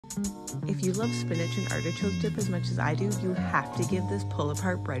If you love spinach and artichoke dip as much as I do, you have to give this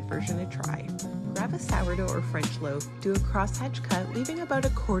pull-apart bread version a try. Grab a sourdough or French loaf, do a crosshatch cut, leaving about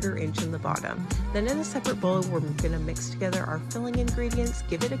 1/4 inch in the bottom. Then in a separate bowl, we're going to mix together our filling ingredients,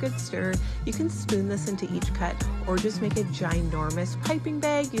 give it a good stir. You can spoon this into each cut or just make a ginormous piping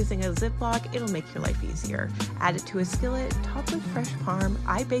bag using a Ziploc. It'll make your life easier. Add it to a skillet, top with fresh parm.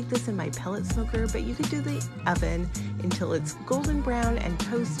 I bake this in my pellet smoker, but you could do the oven until it's golden brown and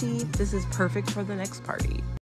toasty. This is perfect for the next party.